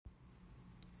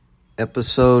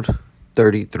Episode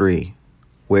 33.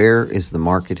 Where is the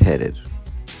market headed?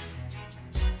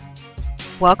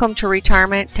 Welcome to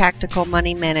Retirement Tactical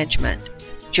Money Management.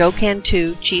 Joe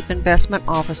Cantu, Chief Investment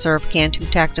Officer of Cantu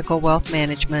Tactical Wealth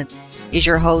Management, is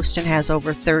your host and has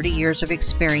over 30 years of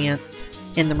experience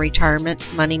in the retirement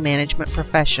money management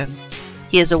profession.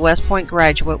 He is a West Point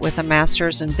graduate with a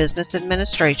master's in business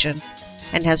administration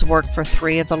and has worked for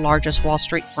 3 of the largest Wall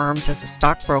Street firms as a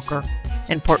stockbroker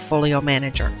and portfolio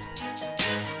manager.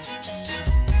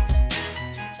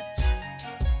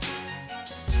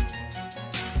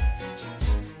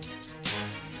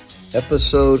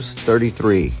 Episode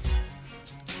 33.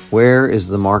 Where is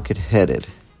the market headed?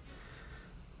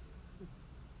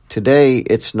 Today,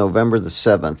 it's November the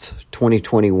 7th,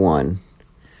 2021.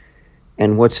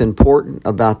 And what's important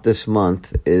about this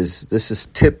month is this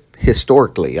is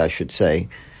historically, I should say,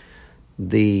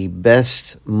 the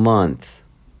best month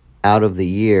out of the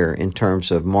year in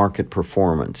terms of market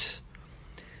performance.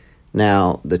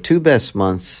 Now, the 2 best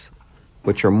months,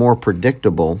 which are more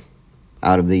predictable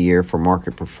out of the year for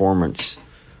market performance,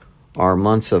 are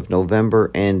months of November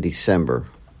and December.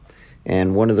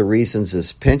 And one of the reasons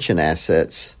is pension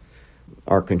assets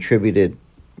are contributed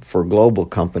for global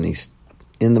companies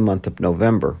in the month of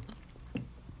November.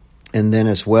 And then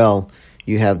as well,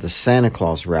 you have the Santa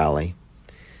Claus rally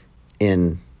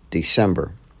in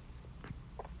December.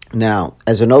 Now,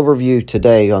 as an overview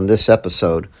today on this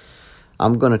episode,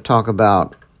 I'm going to talk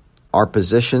about our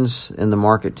positions in the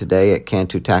market today at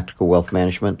Cantu Tactical Wealth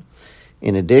Management.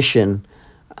 In addition,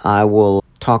 I will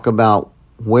talk about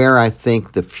where I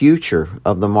think the future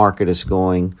of the market is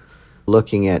going,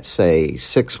 looking at, say,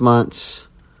 6 months,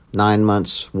 9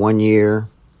 months, 1 year,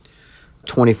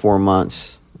 24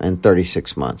 months, and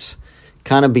 36 months.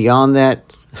 Kind of beyond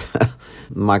that,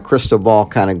 my crystal ball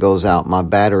kind of goes out. My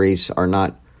batteries are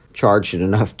not charged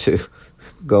enough to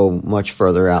go much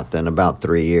further out than about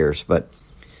 3 years. But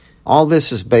all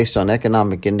this is based on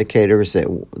economic indicators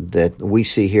that we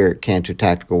see here at Cantu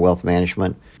Tactical Wealth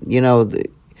Management. You know,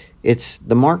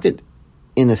 the market,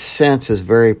 in a sense, is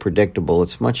very predictable.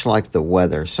 It's much like the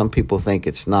weather. Some people think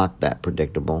it's not that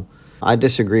predictable. I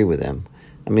disagree with them.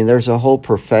 I mean, there's a whole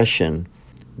profession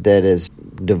that is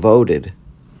devoted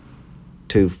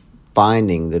to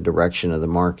finding the direction of the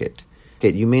market.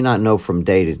 You may not know from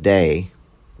day to day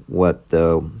what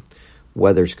the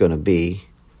weather's going to be,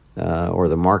 or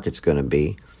the market's going to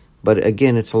be. But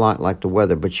again, it's a lot like the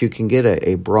weather, but you can get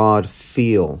a broad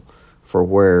feel for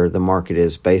where the market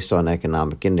is based on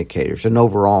economic indicators, an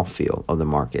overall feel of the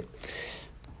market.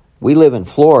 We live in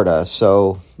Florida,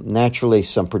 so naturally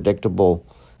some predictable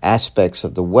aspects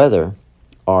of the weather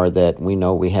are that we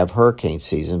know we have hurricane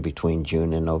season between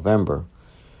June and November.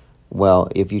 Well,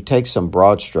 if you take some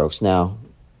broad strokes, now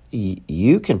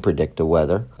you can predict the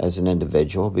weather as an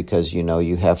individual because you know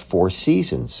you have 4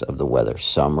 seasons of the weather: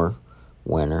 summer,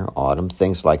 winter, autumn,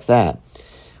 things like that.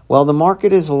 Well, the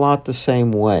market is a lot the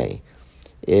same way.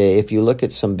 If you look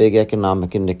at some big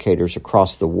economic indicators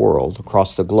across the world,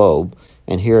 across the globe,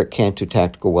 and here at Cantu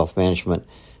Tactical Wealth Management,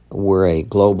 we're a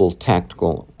global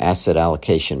tactical asset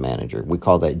allocation manager. We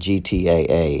call that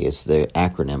GTAA is the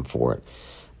acronym for it.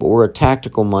 But we're a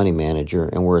tactical money manager,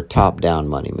 and we're a top-down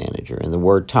money manager. And the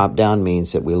word top-down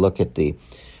means that we look at the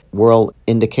world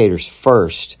indicators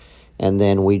first, and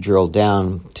then we drill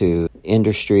down to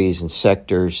industries and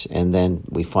sectors, and then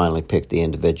we finally pick the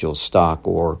individual stock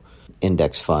or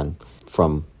index fund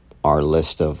from our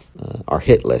list of, our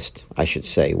hit list, I should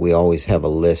say. We always have a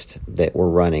list that we're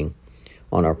running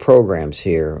on our programs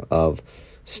here of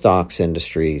stocks,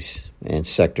 industries, and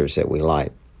sectors that we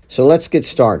like. So let's get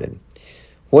started.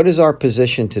 What is our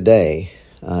position today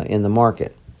in the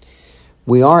market?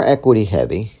 We are equity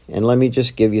heavy, and let me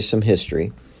just give you some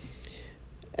history.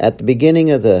 At the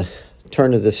beginning of the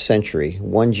turn of this century,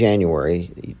 1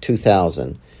 January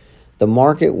 2000, the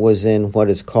market was in what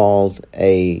is called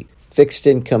a fixed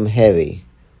income heavy,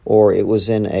 or it was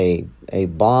in a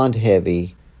bond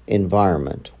heavy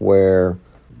environment where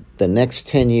the next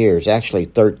 10 years, actually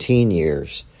 13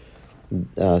 years,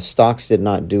 stocks did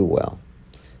not do well.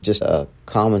 Just a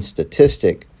common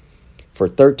statistic, for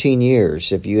 13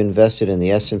 years, if you invested in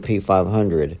the S&P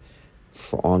 500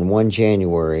 on 1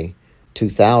 January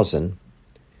 2000,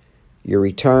 your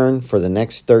return for the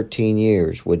next 13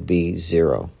 years would be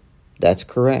 0. That's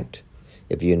correct.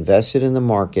 If you invested in the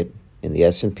market in the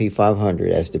S&P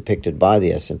 500 as depicted by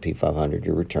the S&P 500,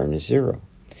 your return is 0.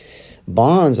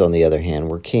 Bonds, on the other hand,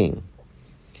 were king.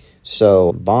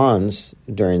 So bonds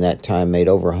during that time made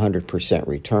over 100%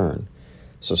 return.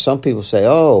 So some people say,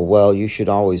 oh, well, you should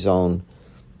always own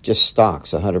just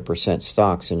stocks, 100%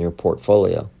 stocks in your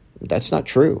portfolio. That's not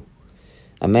true.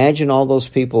 Imagine all those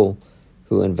people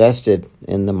who invested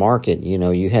in the market.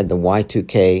 You had the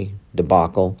Y2K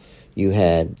debacle. You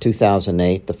had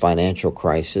 2008, the financial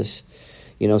crisis.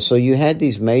 So you had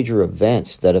these major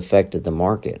events that affected the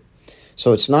market.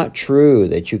 So it's not true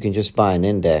that you can just buy an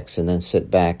index and then sit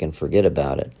back and forget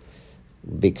about it.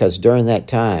 Because during that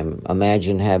time,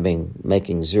 imagine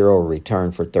making zero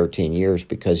return for 13 years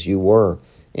because you were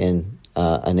in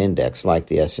an index like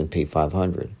the S&P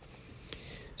 500.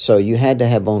 So you had to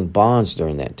have owned bonds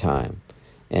during that time.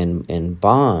 And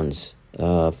bonds,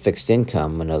 fixed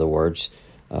income, in other words,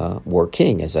 were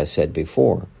king, as I said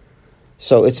before.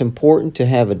 So it's important to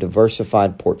have a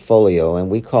diversified portfolio, and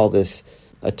we call this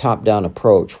a top-down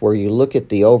approach, where you look at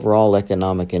the overall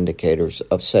economic indicators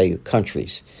of, say,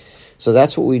 countries. So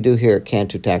that's what we do here at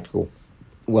Cantu Tactical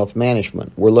Wealth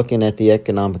Management. We're looking at the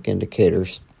economic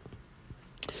indicators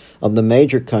of the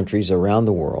major countries around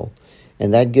the world,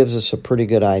 and that gives us a pretty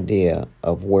good idea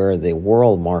of where the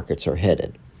world markets are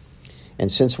headed.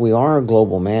 And since we are a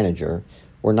global manager,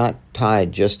 we're not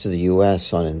tied just to the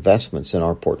U.S. on investments in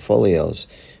our portfolios.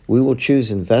 We will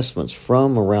choose investments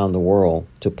from around the world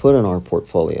to put in our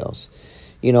portfolios.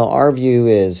 Our view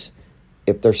is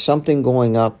if there's something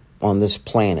going up on this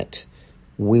planet,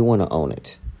 we want to own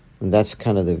it. And that's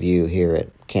kind of the view here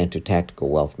at Cantu Tactical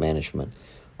Wealth Management.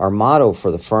 Our motto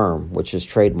for the firm, which is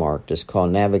trademarked, is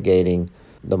called Navigating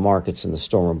the Markets in the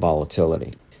Storm of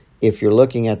Volatility. If you're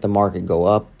looking at the market go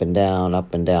up and down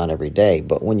every day,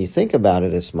 but when you think about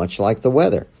it, it's much like the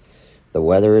weather. The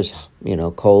weather is,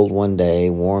 cold one day,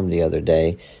 warm the other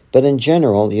day. But in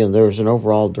general, there's an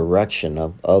overall direction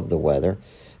of the weather.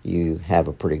 You have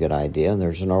a pretty good idea, and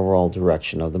there's an overall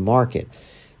direction of the market.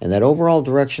 And that overall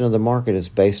direction of the market is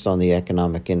based on the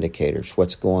economic indicators,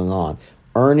 what's going on.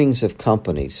 Earnings of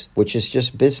companies, which is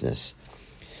just business.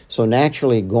 So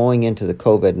naturally, going into the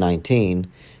COVID-19,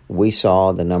 we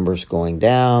saw the numbers going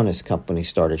down as companies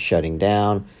started shutting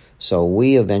down. So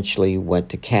we eventually went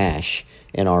to cash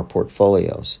in our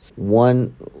portfolios.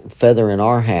 One feather in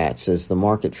our hats is the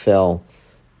market fell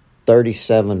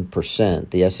 37%,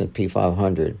 the S&P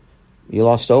 500. You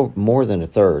lost more than a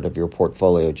third of your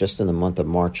portfolio just in the month of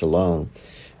March alone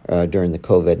during the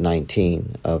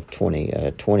COVID-19 of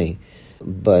 2020.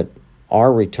 But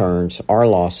our returns, our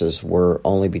losses were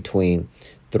only between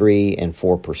 3 and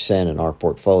 4% in our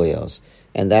portfolios.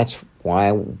 And that's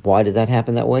why did that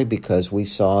happen that way? Because we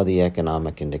saw the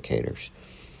economic indicators.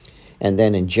 And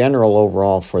then in general,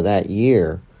 overall for that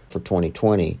year, for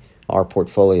 2020, our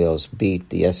portfolios beat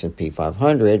the S&P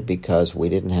 500 because we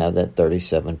didn't have that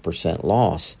 37%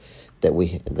 loss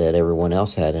that everyone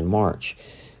else had in March.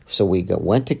 So we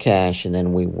went to cash, and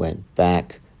then we went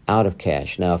back out of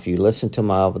cash. Now, if you listen to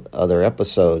my other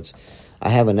episodes, I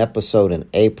have an episode in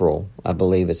April, I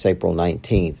believe it's April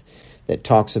 19th, that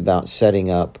talks about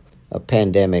setting up a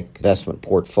pandemic investment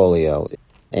portfolio.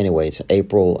 Anyway, it's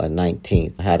April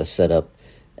 19th, how to set up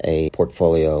a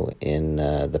portfolio in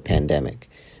the pandemic.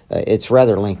 It's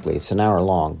rather lengthy. It's an hour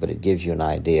long, but it gives you an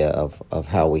idea of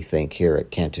how we think here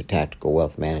at Cantu Tactical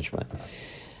Wealth Management.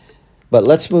 But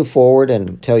let's move forward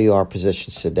and tell you our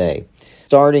positions today.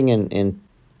 Starting in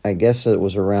I guess it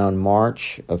was around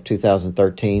March of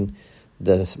 2013,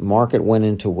 the market went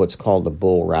into what's called a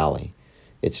bull rally.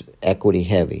 It's equity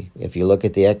heavy. If you look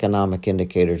at the economic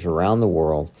indicators around the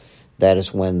world, that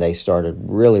is when they started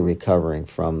really recovering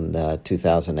from the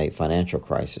 2008 financial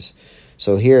crisis.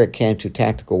 So here at Cantu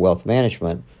Tactical Wealth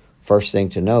Management, first thing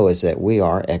to know is that we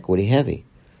are equity heavy.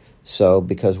 So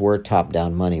because we're a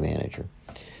top-down money manager.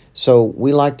 So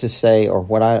we like to say, or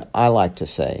what I like to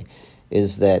say,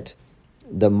 is that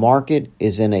the market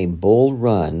is in a bull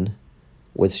run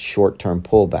with short-term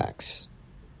pullbacks.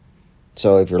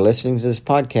 So if you're listening to this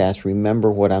podcast,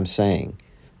 remember what I'm saying.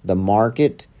 The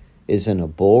market is in a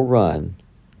bull run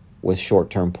with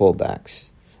short-term pullbacks.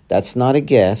 That's not a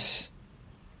guess.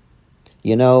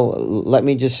 Let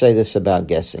me just say this about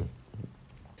guessing.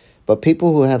 But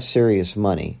people who have serious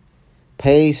money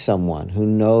pay someone who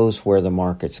knows where the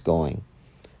market's going.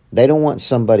 They don't want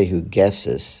somebody who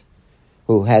guesses,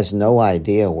 who has no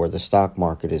idea where the stock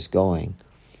market is going.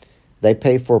 They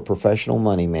pay for professional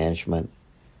money management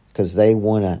because they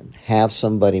want to have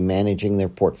somebody managing their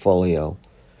portfolio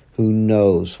who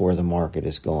knows where the market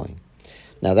is going.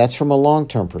 Now, that's from a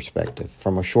long-term perspective.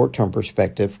 From a short-term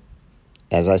perspective,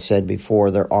 as I said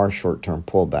before, there are short-term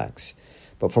pullbacks.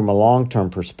 But from a long-term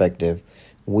perspective,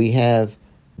 we have,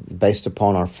 based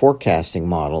upon our forecasting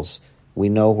models, we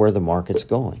know where the market's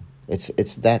going.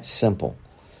 It's that simple.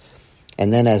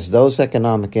 And then as those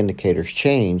economic indicators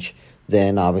change,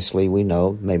 then obviously we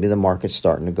know maybe the market's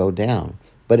starting to go down.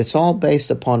 but it's all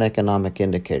based upon economic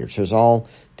indicators. There's all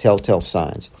telltale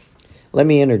signs. Let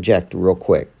me interject real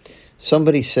quick.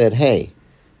 Somebody said, hey,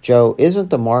 Joe, isn't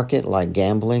the market like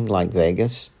gambling, like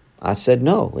Vegas? I said,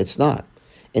 no, it's not.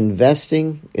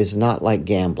 Investing is not like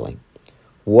gambling.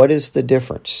 What is the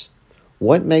difference?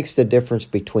 What makes the difference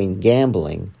between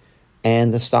gambling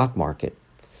and the stock market?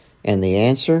 And the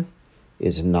answer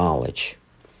is knowledge.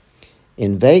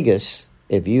 In Vegas,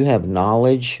 if you have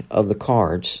knowledge of the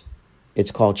cards, it's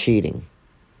called cheating.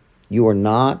 You are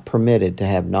not permitted to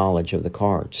have knowledge of the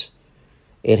cards.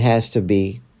 It has to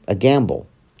be a gamble.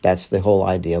 That's the whole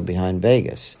idea behind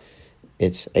Vegas.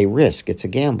 It's a risk. It's a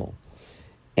gamble.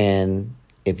 And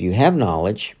if you have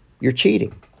knowledge, you're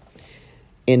cheating.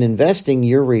 In investing,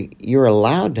 you're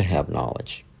allowed to have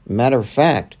knowledge. Matter of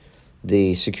fact,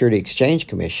 the Security Exchange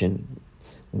Commission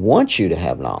wants you to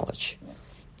have knowledge.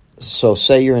 So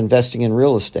say you're investing in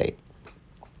real estate.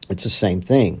 It's the same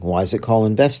thing. Why is it called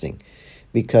investing?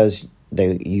 Because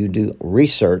you do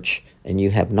research and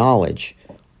you have knowledge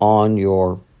on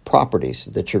your properties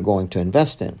that you're going to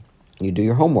invest in. You do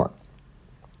your homework.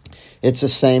 It's the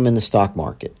same in the stock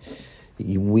market.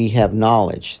 We have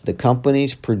knowledge. The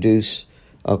companies produce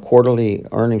quarterly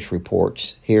earnings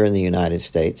reports here in the United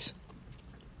States.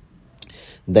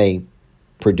 They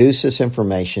produce this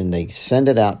information. They send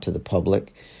it out to the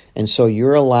public. And so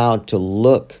you're allowed to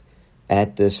look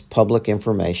at this public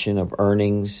information of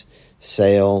earnings,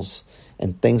 sales,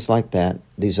 and things like that,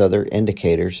 these other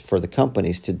indicators for the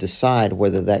companies to decide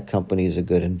whether that company is a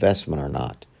good investment or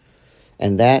not.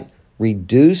 And that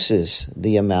reduces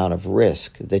the amount of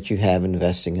risk that you have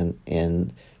investing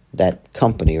in that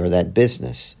company or that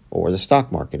business or the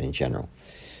stock market in general.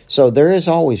 So there is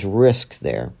always risk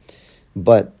there,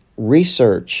 but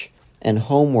research and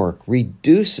homework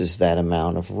reduces that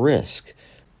amount of risk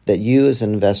that you as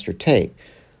an investor take.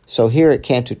 So here at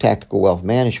Cantu Tactical Wealth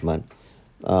Management,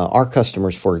 our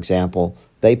customers, for example,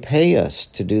 they pay us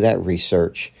to do that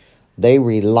research. They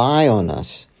rely on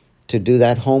us to do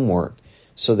that homework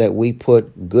so that we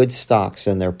put good stocks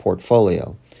in their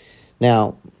portfolio.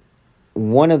 Now,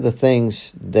 one of the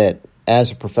things that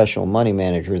as a professional money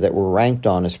manager that we're ranked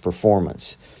on is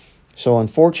performance. So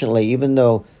unfortunately, even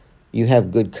though you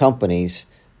have good companies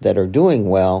that are doing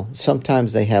well,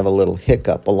 sometimes they have a little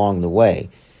hiccup along the way,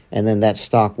 and then that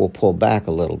stock will pull back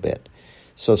a little bit.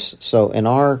 So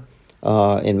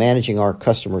in managing our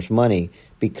customers' money,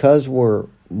 because we're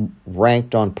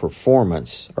ranked on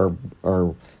performance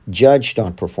or judged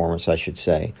on performance, I should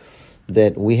say,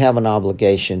 that we have an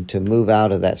obligation to move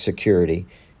out of that security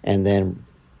and then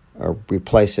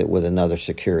replace it with another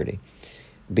security,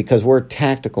 because we're a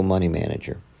tactical money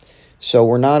manager. So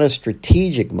we're not a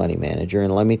strategic money manager,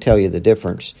 and let me tell you the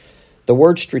difference. The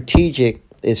word strategic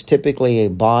is typically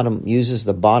uses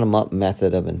the bottom-up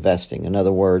method of investing. In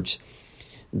other words,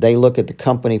 they look at the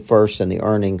company first and the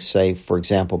earnings. Say, for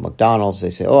example, McDonald's.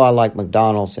 They say, oh, I like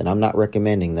McDonald's, and I'm not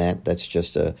recommending that. That's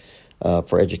just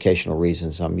for educational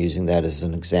reasons. I'm using that as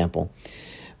an example.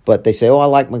 But they say, oh, I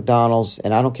like McDonald's,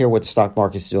 and I don't care what the stock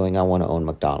market's doing. I want to own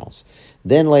McDonald's.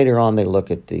 Then later on, they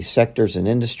look at the sectors and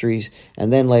industries,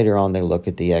 and then later on, they look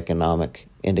at the economic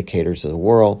indicators of the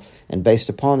world. And based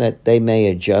upon that, they may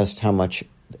adjust how much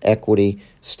equity,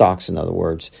 stocks in other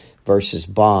words, versus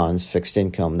bonds, fixed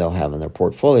income, they'll have in their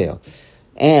portfolio.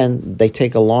 And they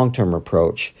take a long-term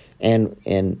approach. And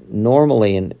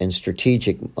normally in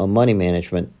strategic money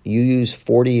management, you use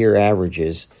 40-year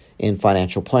averages in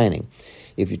financial planning.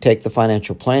 If you take the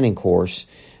financial planning course,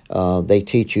 they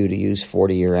teach you to use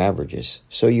 40-year averages.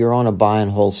 So you're on a buy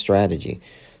and hold strategy.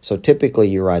 So typically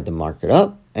you ride the market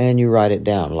up and you ride it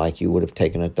down, like you would have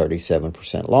taken a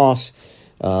 37% loss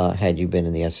had you been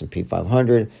in the S&P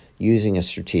 500 using a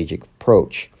strategic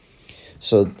approach.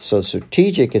 So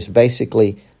strategic is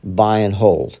basically buy and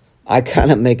hold. I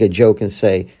kind of make a joke and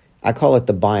say, I call it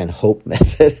the buy and hope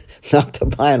method, not the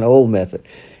buy and hold method.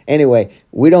 Anyway,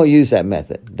 we don't use that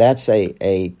method. That's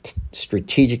a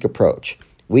strategic approach.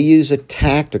 We use a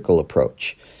tactical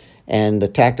approach, and the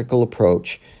tactical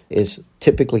approach is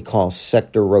typically called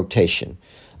sector rotation.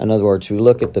 In other words, we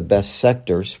look at the best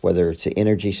sectors, whether it's the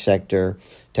energy sector,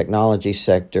 technology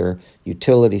sector,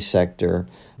 utility sector,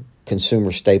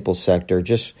 consumer staple sector,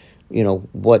 just,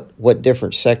 what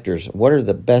different sectors, what are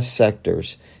the best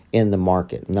sectors in the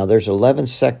market. Now, there's 11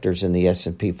 sectors in the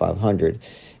S&P 500,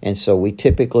 and so we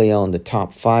typically own the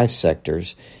top 5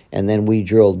 sectors, and then we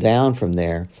drill down from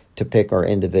there to pick our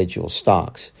individual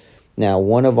stocks. Now,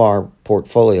 one of our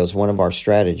portfolios, one of our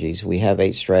strategies, we have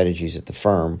 8 strategies at the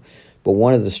firm, but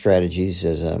one of the strategies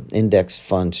is an index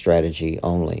fund strategy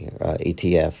only,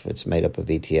 ETF. It's made up of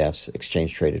ETFs,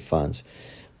 exchange-traded funds.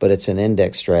 but it's an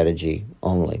index strategy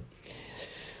only.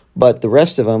 But the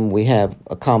rest of them, we have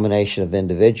a combination of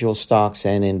individual stocks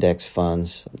and index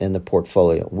funds in the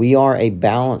portfolio. We are a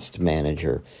balanced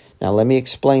manager. Now, let me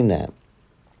explain that.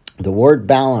 The word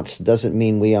balanced doesn't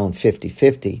mean we own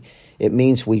 50-50. It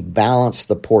means we balance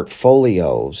the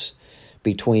portfolios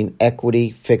between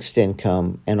equity, fixed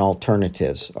income, and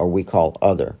alternatives, or we call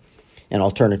other. And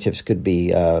alternatives could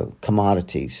be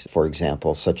commodities, for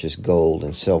example, such as gold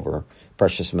and silver,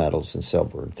 precious metals and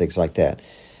silver, and things like that.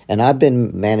 And I've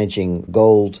been managing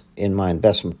gold in my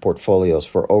investment portfolios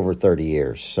for over 30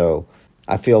 years. So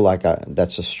I feel like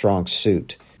that's a strong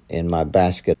suit in my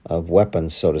basket of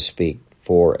weapons, so to speak,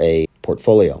 for a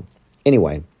portfolio.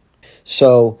 Anyway,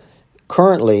 so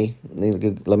currently,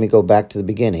 let me go back to the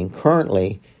beginning.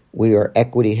 Currently, we are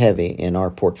equity heavy in our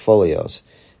portfolios.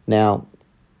 Now,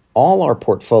 all our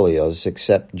portfolios,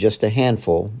 except just a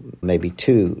handful, maybe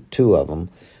two of them,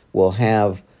 will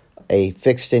have a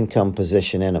fixed income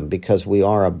position in them because we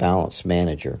are a balanced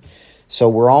manager. So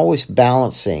we're always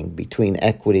balancing between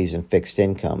equities and fixed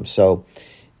income. So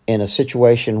in a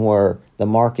situation where the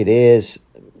market is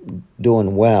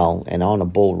doing well and on a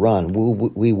bull run,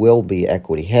 we will be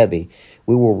equity heavy.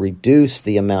 We will reduce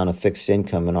the amount of fixed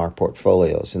income in our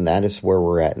portfolios, and that is where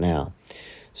we're at now.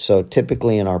 So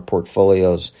typically in our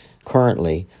portfolios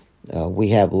currently, we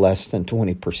have less than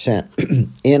 20%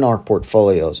 in our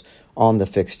portfolios on the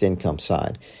fixed income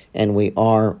side, and we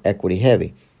are equity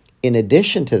heavy. In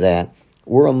addition to that,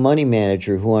 we're a money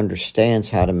manager who understands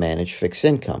how to manage fixed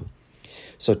income.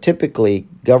 So typically,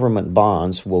 government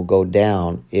bonds will go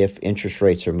down if interest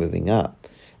rates are moving up,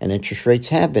 and interest rates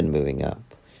have been moving up.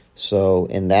 So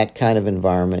in that kind of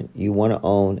environment, you want to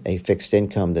own a fixed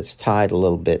income that's tied a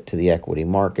little bit to the equity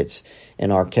markets. In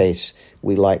our case,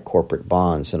 we like corporate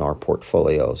bonds in our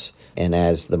portfolios. And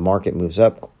as the market moves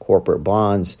up, corporate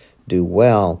bonds do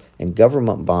well, and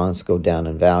government bonds go down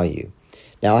in value.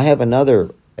 Now, I have another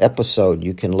episode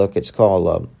you can look. It's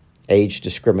called Age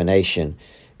Discrimination.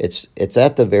 It's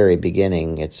at the very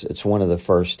beginning. It's one of the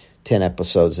first 10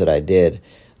 episodes that I did.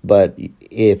 But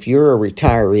if you're a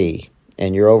retiree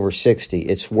and you're over 60,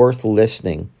 it's worth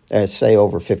listening, say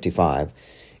over 55.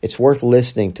 It's worth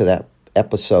listening to that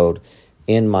episode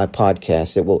in my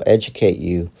podcast. It will educate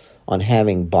you on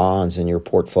having bonds in your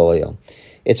portfolio.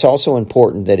 It's also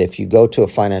important that if you go to a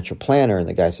financial planner and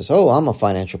the guy says, "Oh, I'm a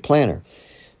financial planner,"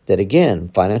 that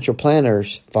again, financial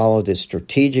planners follow this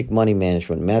strategic money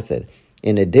management method.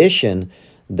 In addition,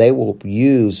 they will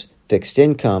use fixed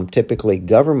income, typically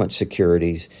government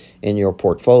securities, in your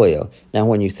portfolio. Now,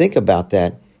 when you think about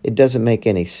that, it doesn't make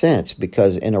any sense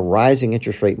because in a rising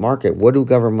interest rate market, what do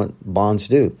government bonds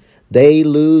do? They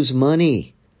lose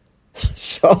money.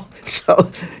 So,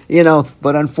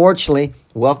 but unfortunately,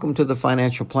 welcome to the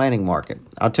financial planning market.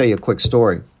 I'll tell you a quick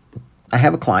story. I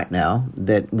have a client now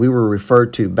that we were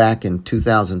referred to back in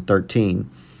 2013,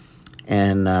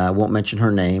 and I won't mention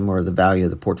her name or the value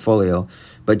of the portfolio,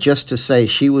 but just to say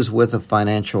she was with a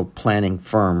financial planning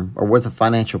firm or with a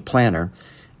financial planner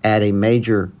at a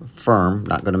major firm,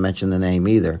 not going to mention the name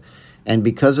either, and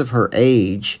because of her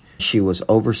age, she was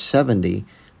over 70,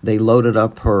 they loaded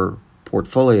up her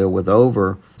portfolio with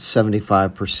over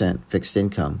 75% fixed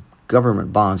income,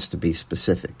 government bonds to be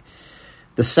specific.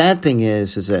 The sad thing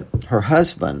is that her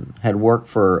husband had worked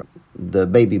for the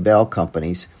Baby Bell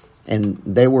companies, and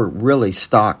they were really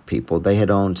stock people. They had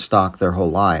owned stock their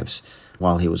whole lives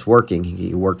while he was working.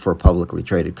 He worked for a publicly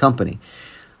traded company.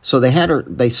 So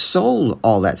they sold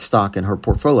all that stock in her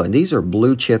portfolio, and these are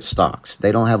blue chip stocks.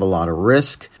 They don't have a lot of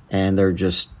risk, and they're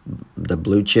just the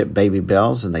blue chip Baby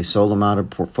Bells, and they sold them out of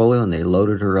portfolio, and they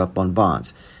loaded her up on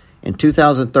bonds. In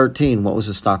 2013, what was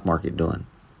the stock market doing?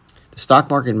 The stock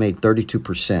market made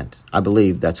 32%. I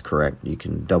believe that's correct. You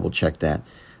can double check that.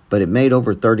 But it made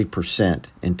over 30%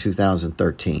 in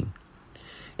 2013.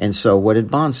 And so what did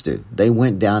bonds do? They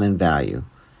went down in value.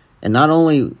 And not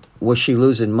only was she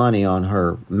losing money on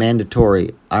her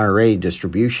mandatory IRA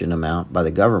distribution amount by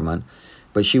the government,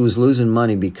 but she was losing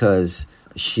money because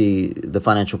the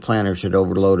financial planners had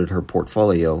overloaded her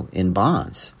portfolio in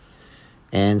bonds.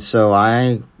 And so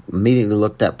I immediately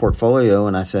looked at that portfolio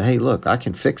and I said, "Hey, look, I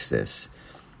can fix this."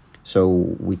 So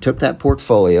we took that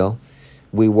portfolio.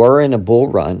 We were in a bull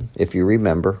run, if you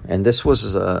remember, and this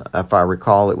was, if I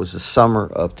recall, it was the summer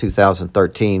of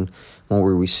 2013 when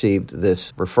we received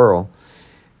this referral.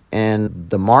 And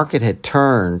the market had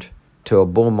turned to a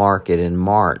bull market in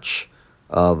March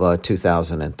of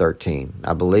 2013.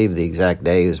 I believe the exact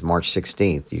day is March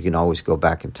 16th. You can always go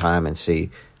back in time and see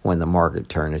when the market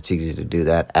turned. It's easy to do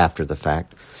that after the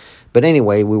fact. But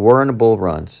anyway, we were in a bull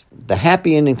run. The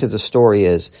happy ending to the story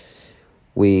is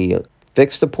we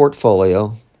fixed the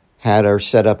portfolio, had her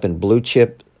set up in blue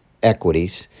chip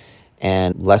equities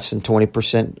and less than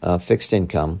 20% fixed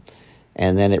income.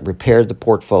 And then it repaired the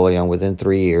portfolio, and within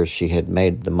 3 years, she had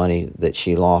made the money that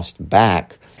she lost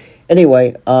back.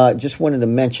 Anyway, just wanted to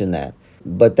mention that.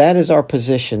 But that is our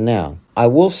position now. I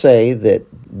will say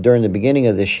that during the beginning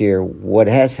of this year, what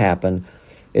has happened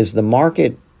is the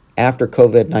market after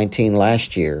COVID-19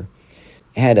 last year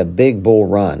had a big bull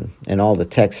run in all the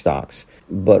tech stocks.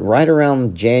 But right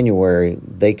around January,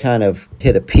 they kind of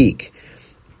hit a peak.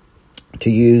 To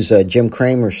use Jim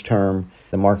Cramer's term,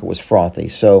 the market was frothy.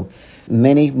 So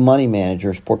many money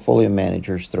managers, portfolio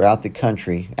managers throughout the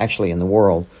country, actually in the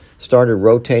world, started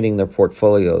rotating their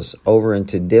portfolios over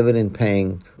into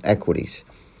dividend-paying equities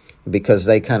because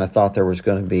they kind of thought there was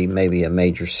going to be maybe a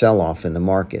major sell-off in the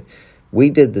market. We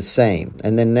did the same,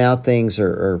 and then now things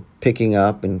are picking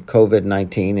up, and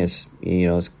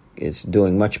COVID-19 is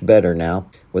doing much better now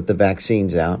with the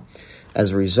vaccines out.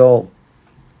 As a result,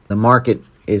 the market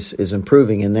is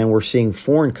improving, and then we're seeing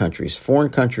foreign countries.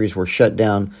 Foreign countries were shut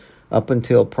down up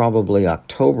until probably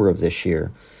October of this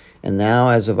year, and now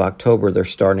as of October, they're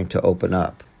starting to open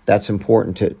up. That's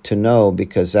important to know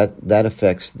because that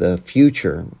affects the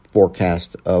future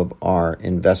forecast of our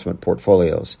investment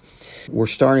portfolios. We're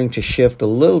starting to shift a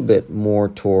little bit more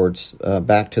towards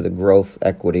back to the growth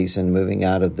equities and moving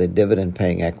out of the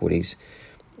dividend-paying equities.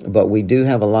 But we do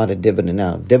have a lot of dividend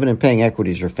now. Dividend-paying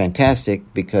equities are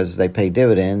fantastic because they pay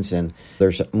dividends and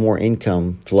there's more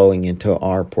income flowing into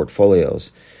our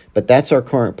portfolios. But that's our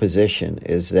current position,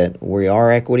 is that we are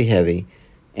equity heavy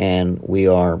and we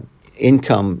are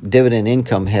dividend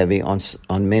income heavy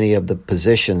on many of the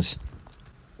positions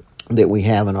that we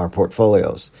have in our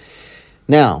portfolios.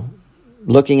 Now,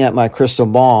 looking at my crystal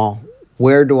ball,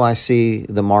 where do I see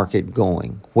the market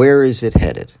going? Where is it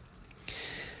headed?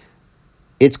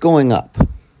 It's going up,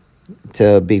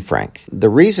 to be frank. The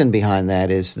reason behind that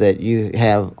is that you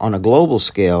have, on a global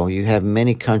scale, you have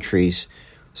many countries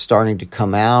starting to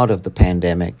come out of the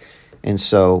pandemic. And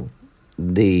so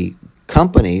the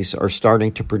companies are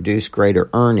starting to produce greater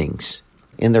earnings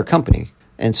in their company.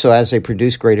 And so as they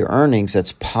produce greater earnings,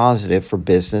 that's positive for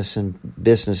business, and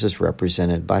business is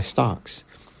represented by stocks.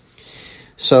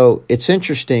 So it's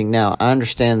interesting. Now, I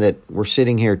understand that we're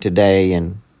sitting here today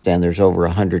and there's over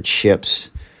 100 ships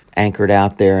anchored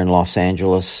out there in Los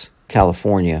Angeles,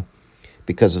 California,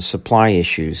 because of supply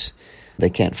issues. They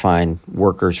can't find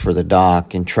workers for the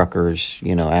dock, and truckers,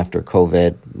 after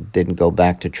COVID, didn't go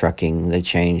back to trucking. They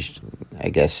changed,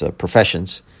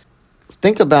 professions.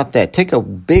 Think about that. Take a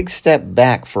big step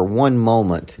back for one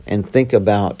moment and think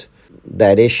about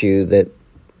that issue that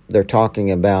they're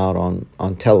talking about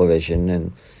on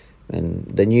television and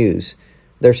the news.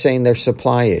 They're saying there's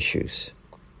supply issues.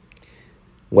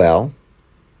 Well,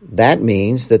 that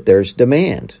means that there's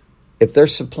demand. If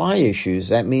there's supply issues,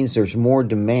 that means there's more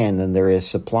demand than there is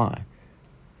supply.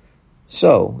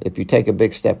 So, if you take a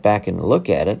big step back and look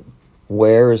at it,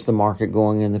 where is the market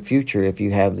going in the future if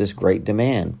you have this great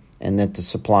demand and that the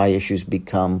supply issues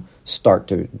start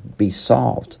to be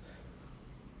solved?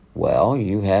 Well,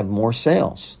 you have more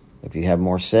sales. If you have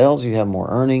more sales, you have more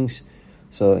earnings.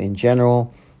 So, in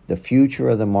general, the future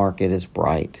of the market is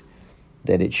bright,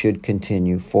 that it should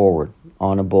continue forward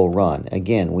on a bull run.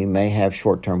 Again, we may have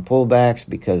short-term pullbacks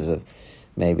because of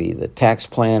maybe the tax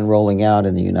plan rolling out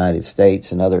in the United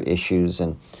States and other issues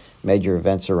and major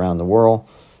events around the world.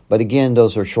 But again,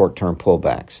 those are short-term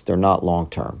pullbacks. They're not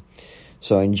long-term.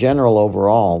 So in general,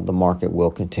 overall, the market will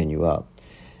continue up.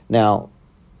 Now,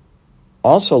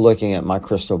 also looking at my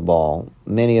crystal ball,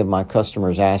 many of my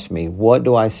customers ask me, what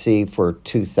do I see for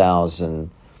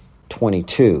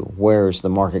 2022? Where is the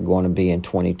market going to be in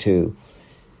 22?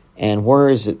 And where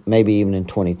is it maybe even in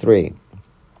 23?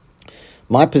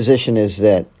 My position is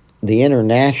that the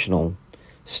international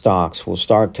stocks will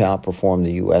start to outperform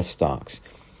the U.S. stocks.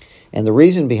 And the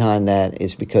reason behind that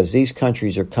is because these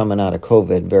countries are coming out of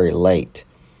COVID very late.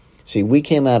 See, we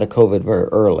came out of COVID very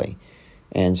early.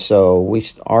 And so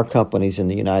our companies in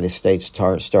the United States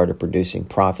started producing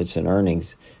profits and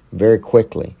earnings very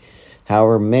quickly.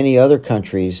 However, many other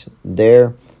countries,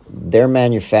 their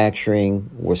manufacturing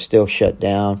was still shut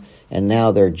down, and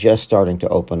now they're just starting to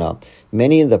open up.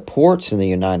 Many of the ports in the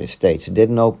United States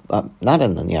didn't open, not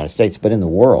in the United States, but in the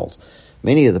world.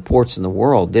 Many of the ports in the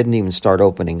world didn't even start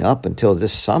opening up until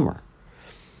this summer.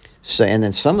 So, and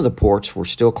then some of the ports were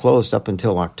still closed up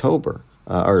until October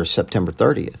or September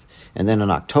 30th. And then in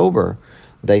October,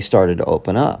 they started to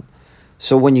open up.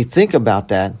 So when you think about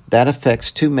that, that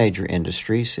affects two major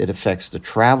industries. It affects the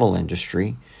travel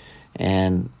industry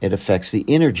and it affects the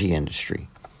energy industry.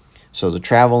 So the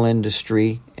travel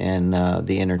industry and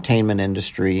the entertainment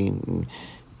industry,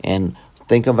 and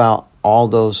think about all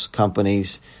those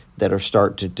companies that are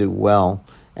starting to do well,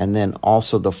 and then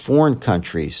also the foreign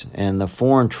countries and the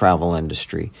foreign travel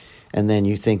industry. And then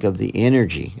you think of the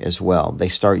energy as well. They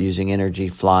start using energy,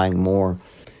 flying more,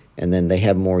 and then they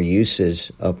have more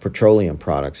uses of petroleum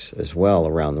products as well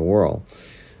around the world.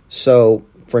 So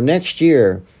for next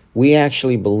year, we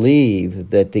actually believe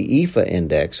that the EAFE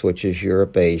index, which is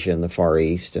Europe, Asia, and the Far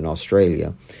East, and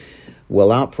Australia, will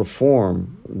outperform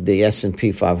the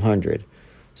S&P 500.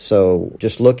 So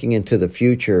just looking into the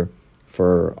future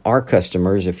for our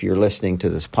customers, if you're listening to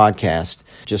this podcast,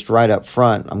 just right up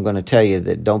front, I'm going to tell you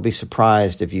that don't be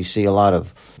surprised if you see a lot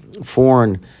of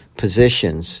foreign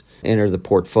positions enter the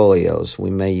portfolios. We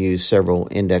may use several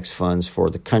index funds for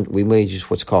the country. We may use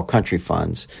what's called country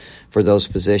funds for those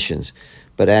positions.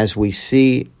 But as we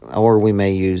see, or we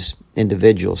may use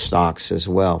individual stocks as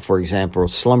well. For example,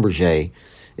 Schlumberger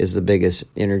is the biggest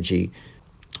energy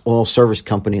oil service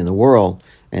company in the world,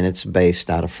 and it's based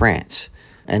out of France.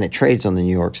 And it trades on the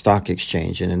New York Stock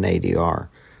Exchange in an ADR.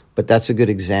 But that's a good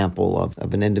example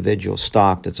of an individual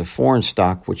stock that's a foreign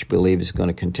stock, which we believe is going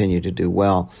to continue to do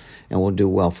well and will do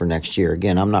well for next year.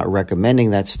 Again, I'm not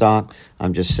recommending that stock.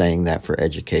 I'm just saying that for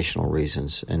educational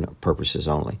reasons and purposes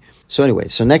only. So anyway,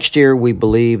 so next year we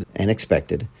believe and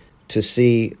expected to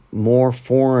see more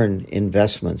foreign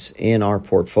investments in our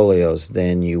portfolios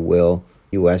than you will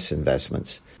U.S.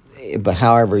 investments. But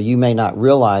however, you may not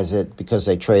realize it because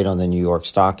they trade on the New York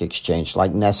Stock Exchange,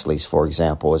 like Nestle's, for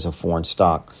example, is a foreign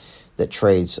stock that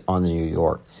trades on the New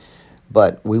York.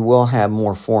 But we will have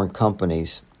more foreign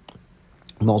companies,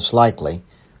 most likely,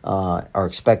 are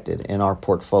expected in our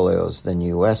portfolios than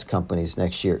U.S. companies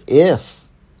next year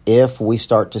if we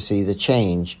start to see the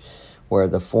change where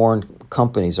the foreign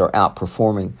companies are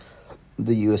outperforming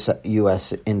the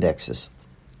U.S. indexes.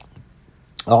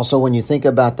 Also, when you think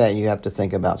about that, you have to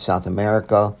think about South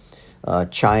America,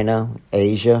 China,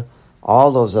 Asia,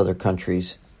 all those other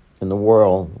countries in the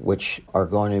world which are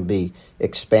going to be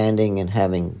expanding and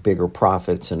having bigger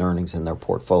profits and earnings in their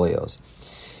portfolios.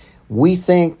 We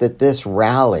think that this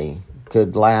rally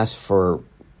could last for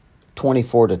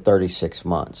 24 to 36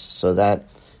 months. So that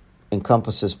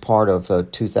encompasses part of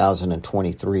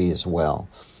 2023 as well.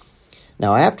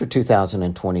 Now, after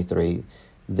 2023,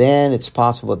 then it's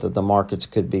possible that the markets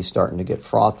could be starting to get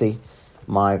frothy.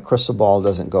 My crystal ball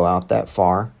doesn't go out that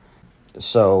far,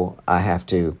 so I have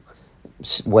to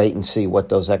wait and see what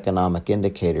those economic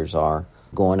indicators are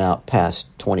going out past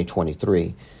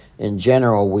 2023. In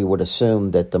general, we would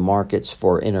assume that the markets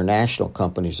for international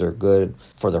companies are good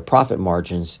for their profit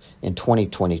margins in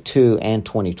 2022 and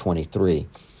 2023.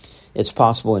 It's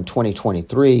possible in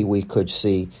 2023 we could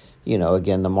see,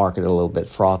 again, the market a little bit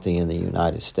frothy in the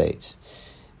United States.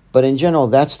 But in general,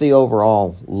 that's the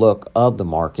overall look of the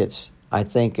markets. I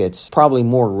think it's probably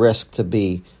more risk to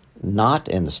be not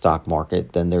in the stock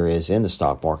market than there is in the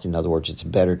stock market. In other words, it's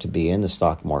better to be in the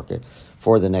stock market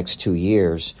for the next 2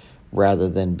 years rather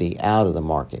than be out of the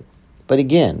market. But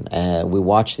again, we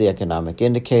watch the economic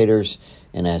indicators,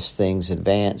 and as things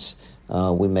advance,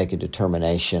 we make a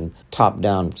determination,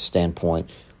 top-down standpoint,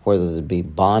 whether it be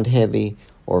bond-heavy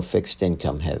or fixed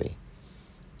income heavy.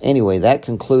 Anyway, that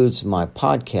concludes my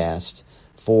podcast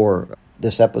for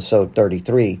this episode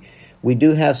 33. We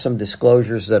do have some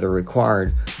disclosures that are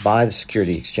required by the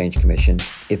Securities Exchange Commission.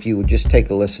 If you would just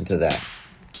take a listen to that.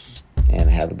 And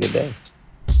have a good day.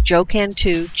 Joe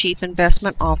Cantu, Chief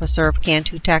Investment Officer of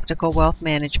Cantu Tactical Wealth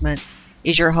Management,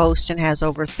 is your host and has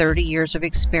over 30 years of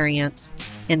experience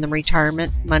in the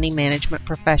retirement money management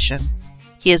profession.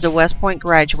 He is a West Point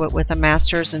graduate with a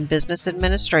master's in business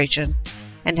administration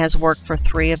and has worked for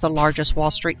 3 of the largest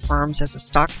Wall Street firms as a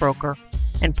stockbroker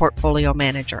and portfolio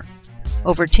manager.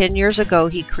 Over 10 years ago,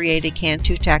 he created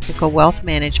Cantu Tactical Wealth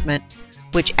Management,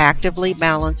 which actively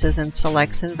balances and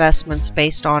selects investments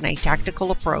based on a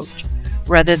tactical approach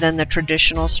rather than the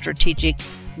traditional strategic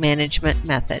management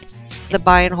method. The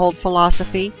buy and hold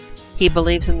philosophy, he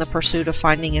believes in the pursuit of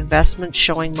finding investments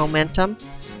showing momentum,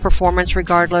 performance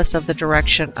regardless of the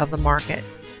direction of the market.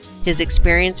 His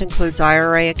experience includes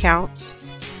IRA accounts,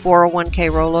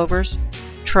 401k rollovers,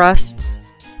 trusts,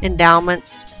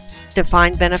 endowments,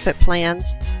 defined benefit plans,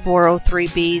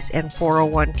 403bs, and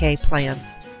 401k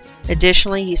plans.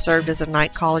 Additionally, he served as a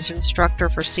night college instructor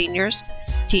for seniors,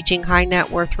 teaching high net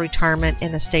worth retirement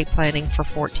and estate planning for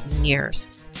 14 years.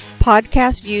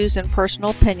 Podcast views and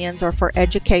personal opinions are for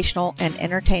educational and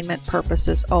entertainment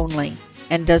purposes only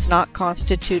and does not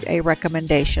constitute a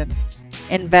recommendation.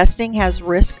 Investing has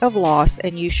risk of loss,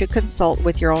 and you should consult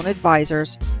with your own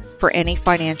advisors for any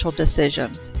financial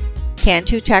decisions.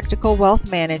 Cantu Tactical Wealth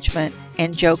Management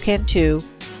and Joe Cantu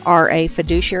are a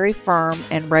fiduciary firm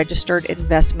and registered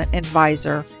investment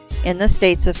advisor in the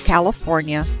states of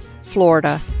California,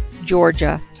 Florida,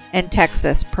 Georgia, and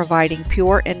Texas, providing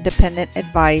pure independent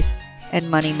advice and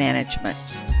money management.